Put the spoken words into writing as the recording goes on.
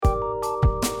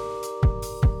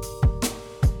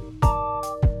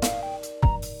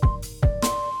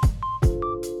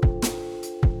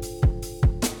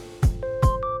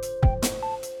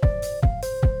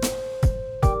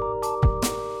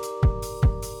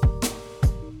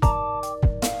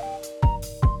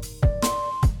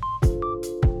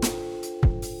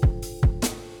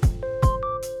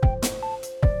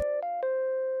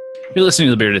You're listening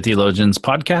to the Bearded Theologians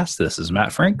podcast. This is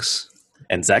Matt Franks.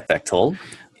 And Zach Bechtold.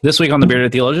 This week on the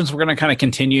Bearded Theologians, we're going to kind of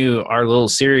continue our little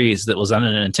series that was an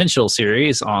intentional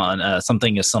series on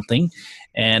Something is Something.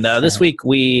 And this week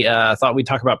we thought we'd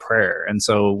talk about prayer. And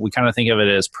so we kind of think of it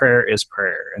as prayer is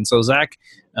prayer. And so, Zach,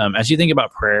 as you think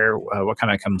about prayer, what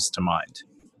kind of comes to mind?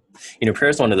 You know,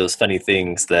 prayer is one of those funny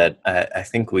things that I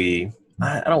think I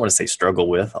don't want to say struggle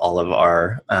with all of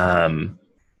our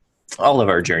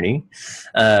journey.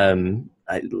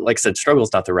 Like I said, struggle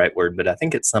is not the right word, but I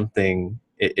think it's something,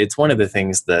 it's one of the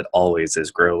things that always is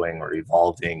growing or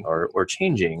evolving or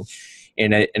changing.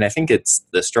 And I think it's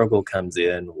the struggle comes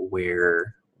in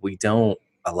where we don't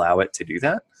allow it to do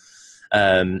that.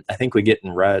 I think we get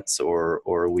in ruts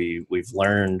or we've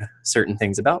learned certain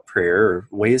things about prayer or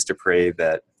ways to pray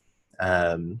that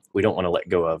we don't want to let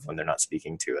go of when they're not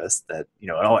speaking to us, that, you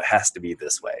know, oh, it has to be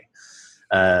this way.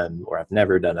 Or I've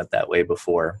never done it that way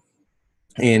before.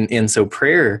 And so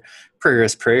prayer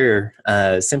is prayer,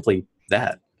 simply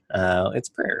that. It's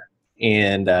prayer.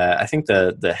 And I think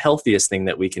the healthiest thing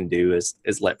that we can do is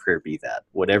let prayer be that,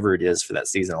 whatever it is for that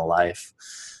season of life.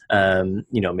 You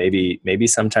know, maybe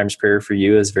sometimes prayer for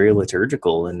you is very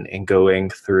liturgical and going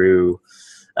through,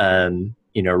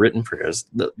 you know, written prayers,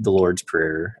 the Lord's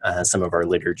Prayer, some of our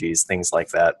liturgies, things like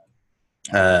that.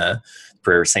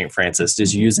 Prayer of St. Francis,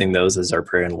 just using those as our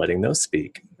prayer and letting those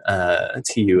speak to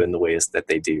you in the ways that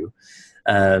they do.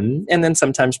 And then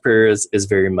sometimes prayer is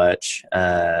very much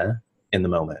in the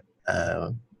moment,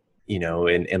 you know,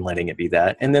 and letting it be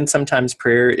that. And then sometimes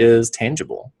prayer is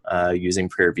tangible, using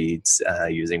prayer beads,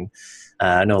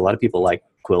 I know a lot of people like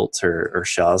quilts or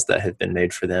shawls that have been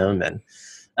made for them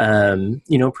and,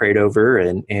 you know, prayed over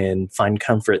and find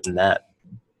comfort in that.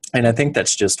 And I think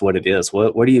that's just what it is.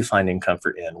 What are you finding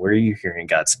comfort in? Where are you hearing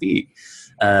God speak?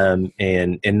 And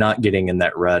not getting in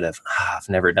that rut of, I've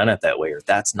never done it that way, or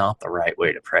that's not the right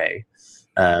way to pray.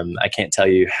 I can't tell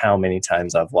you how many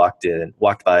times I've walked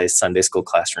by Sunday school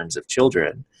classrooms of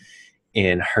children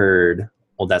and heard,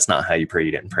 well, that's not how you pray.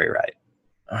 You didn't pray right.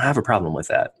 I don't have a problem with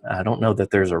that. I don't know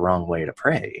that there's a wrong way to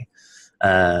pray.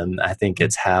 I think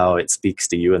it's how it speaks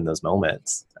to you in those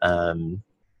moments.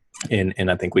 And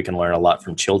I think we can learn a lot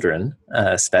from children,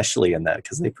 especially in that,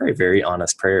 because they pray very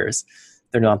honest prayers.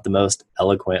 They're not the most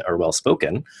eloquent or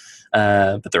well-spoken,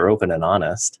 but they're open and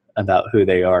honest about who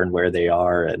they are and where they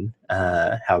are and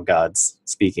how God's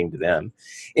speaking to them.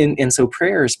 And so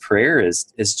prayer is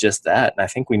just that. And I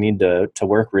think we need to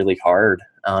work really hard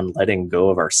on letting go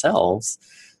of ourselves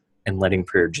and letting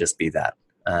prayer just be that,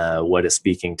 what is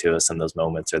speaking to us in those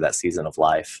moments or that season of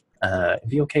life.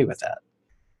 Be okay with that.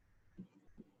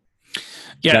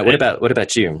 Yeah. Now, what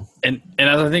about you? And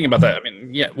as I think about that, I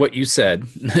mean, yeah, what you said,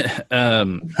 but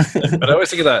I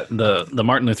always think of that, the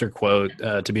Martin Luther quote,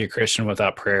 to be a Christian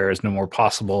without prayer is no more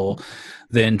possible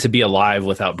than to be alive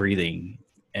without breathing.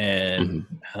 And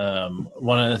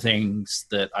one of the things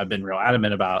that I've been real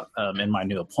adamant about in my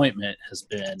new appointment is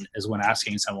when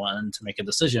asking someone to make a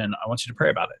decision, I want you to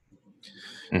pray about it.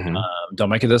 Don't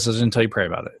make a decision until you pray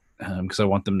about it, because I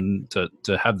want them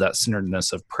to have that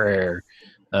centeredness of prayer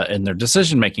in their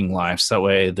decision-making lives. That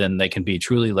way, then they can be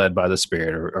truly led by the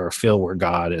Spirit or feel where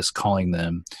God is calling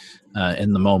them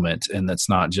in the moment. And that's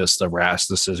not just a rash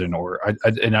decision.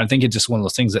 And I think it's just one of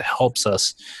those things that helps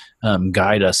us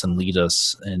guide us and lead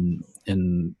us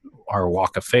in our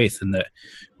walk of faith. And that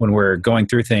when we're going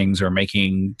through things or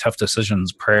making tough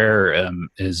decisions, prayer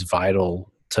is vital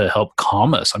to help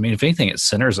calm us. I mean, if anything, it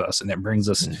centers us and it brings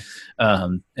us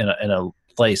in a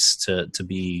place to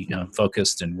be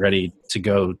focused and ready to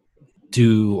go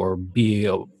do or be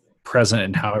present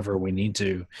in however we need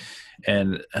to.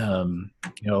 And you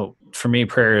know, for me,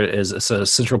 prayer is a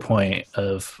central point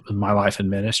of my life and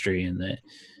ministry, and that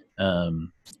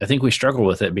I think we struggle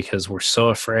with it because we're so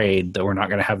afraid that we're not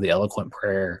going to have the eloquent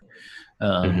prayer,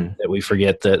 that we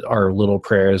forget that our little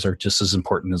prayers are just as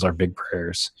important as our big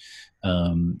prayers.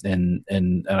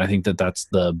 And I think that that's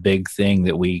the big thing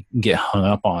that we get hung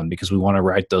up on, because we want to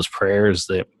write those prayers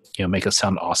that, you know, make us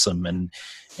sound awesome and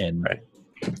right.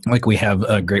 Like we have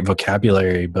a great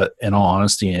vocabulary, but in all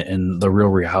honesty, in the real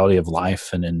reality of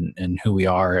life and in who we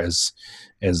are as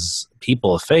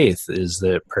people of faith, is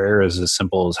that prayer is as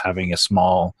simple as having a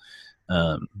small,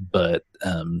 but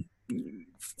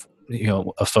you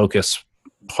know, a focus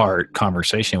part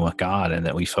conversation with God, and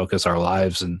that we focus our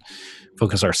lives and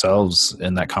focus ourselves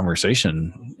in that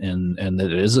conversation, and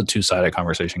that it is a two-sided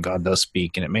conversation. God does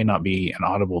speak, and it may not be an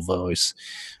audible voice,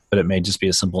 but it may just be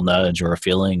a simple nudge or a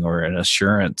feeling or an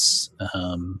assurance,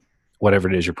 whatever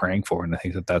it is you're praying for. And I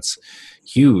think that that's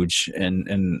huge.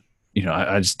 And you know,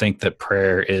 I just think that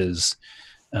prayer is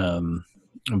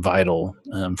vital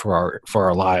for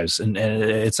our lives, and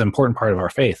it's an important part of our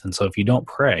faith. And so, if you don't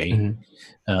pray,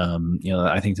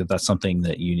 I think that's something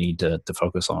that you need to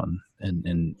focus on,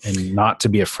 and not to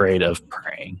be afraid of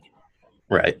praying.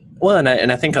 Right. Well,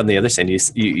 and I think on the other side,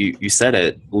 you said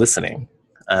it, listening.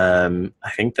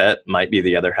 I think that might be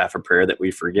the other half of prayer that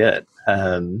we forget.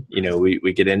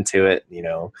 We get into it,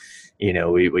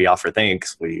 we offer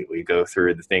thanks, we go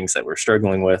through the things that we're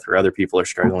struggling with or other people are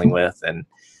struggling with. And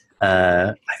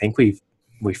I think we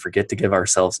forget to give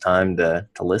ourselves time to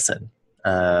listen.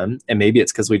 And maybe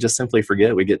it's because we just simply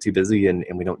forget, we get too busy and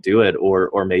we don't do it.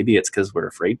 Or maybe it's because we're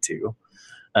afraid to.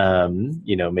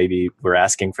 Maybe we're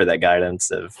asking for that guidance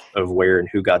of where and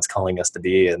who God's calling us to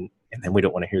be. And then we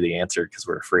don't want to hear the answer because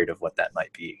we're afraid of what that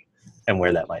might be and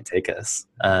where that might take us.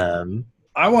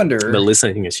 I wonder, but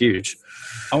listening is huge.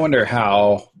 I wonder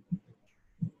how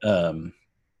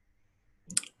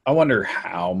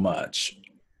much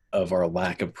of our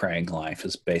lack of praying life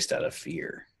is based out of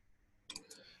fear.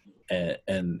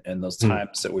 And those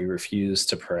times that we refuse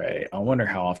to pray, I wonder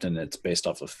how often it's based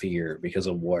off of fear because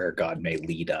of where God may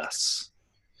lead us.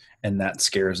 And that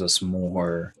scares us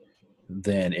more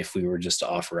than if we were just to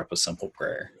offer up a simple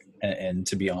prayer and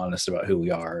to be honest about who we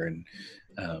are and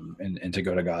to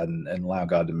go to God and allow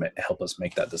God to help us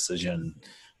make that decision.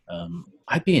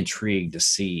 I'd be intrigued to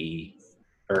see,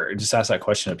 or just ask that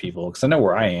question of people, because I know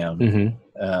where I am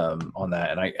on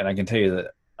that. And I can tell you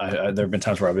that there have been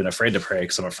times where I've been afraid to pray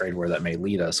because I'm afraid where that may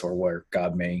lead us or where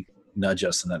God may nudge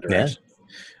us in that direction.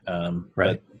 Yeah.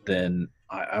 But then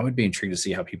I would be intrigued to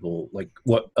see how people, like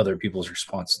what other people's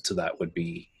response to that would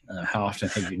be. How often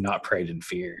have you not prayed in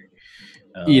fear?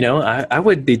 I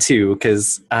would be too,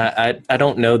 because I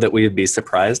don't know that we would be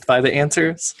surprised by the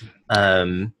answers.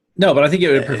 No, but I think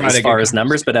it would provide as far as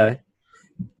numbers, but I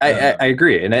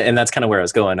agree. And that's kind of where I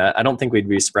was going. I don't think we'd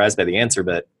be surprised by the answer,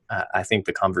 but I think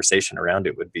the conversation around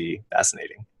it would be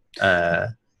fascinating.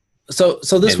 So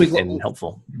this week and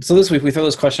helpful. So this week we throw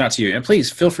this question out to you, and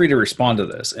please feel free to respond to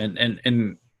this and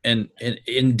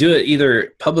do it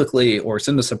either publicly or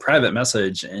send us a private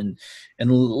message and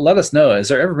let us know, has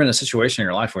there ever been a situation in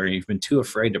your life where you've been too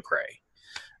afraid to pray?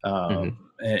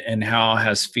 And how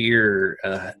has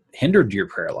fear hindered your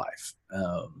prayer life?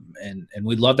 And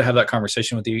we'd love to have that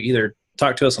conversation with you. Either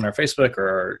talk to us on our Facebook or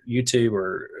our YouTube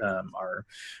or our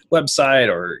website,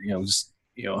 or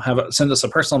send us a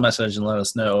personal message and let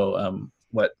us know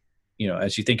what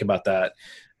as you think about that.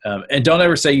 And don't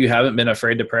ever say you haven't been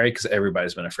afraid to pray, because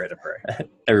everybody's been afraid to pray.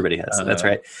 Everybody has. That's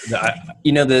right. Go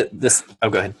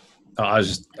ahead. I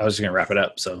was just going to wrap it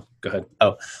up. So go ahead.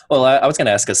 Oh, well, I was going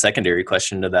to ask a secondary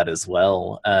question to that as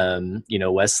well.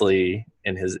 Wesley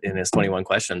in his 21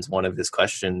 questions, one of his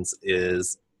questions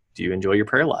is, do you enjoy your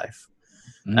prayer life?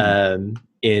 And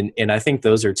I think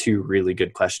those are two really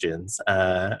good questions.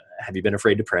 Have you been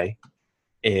afraid to pray?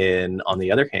 And on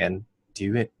the other hand, do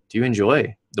you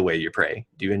enjoy the way you pray?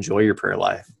 Do you enjoy your prayer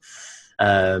life?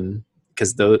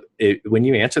 Because when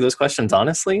you answer those questions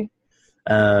honestly,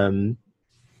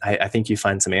 I think you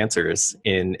find some answers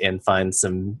and find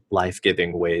some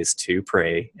life-giving ways to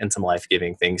pray and some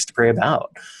life-giving things to pray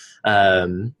about.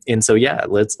 And so,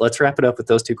 let's wrap it up with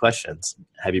those two questions.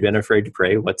 Have you been afraid to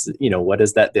pray? What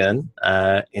has that been?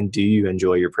 And do you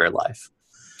enjoy your prayer life?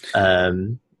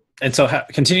 And so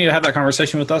continue to have that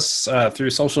conversation with us through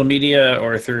social media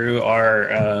or through our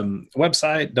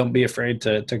website. Don't be afraid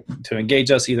to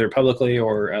engage us either publicly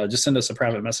or just send us a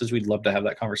private message. We'd love to have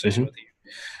that conversation with you.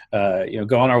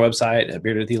 Go on our website at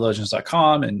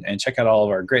beardedtheologians.com and check out all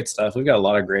of our great stuff. We've got a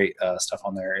lot of great stuff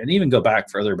on there, and even go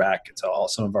further back to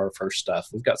some of our first stuff.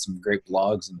 We've got some great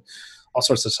blogs and all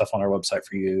sorts of stuff on our website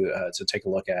for you to take a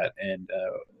look at. And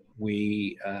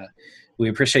we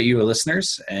appreciate you,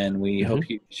 listeners, and we hope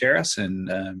you share us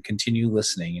and continue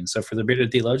listening. And so for the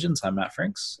Bearded Theologians, I'm Matt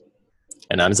Franks.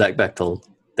 And I'm Zach Bechtold.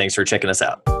 Thanks for checking us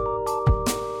out.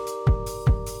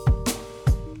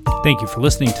 Thank you for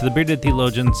listening to the Bearded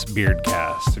Theologians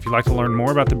Beardcast. If you'd like to learn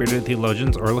more about the Bearded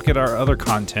Theologians or look at our other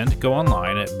content, go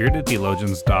online at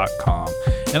beardedtheologians.com.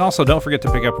 And also, don't forget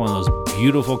to pick up one of those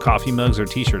beautiful coffee mugs or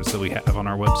t-shirts that we have on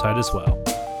our website as well.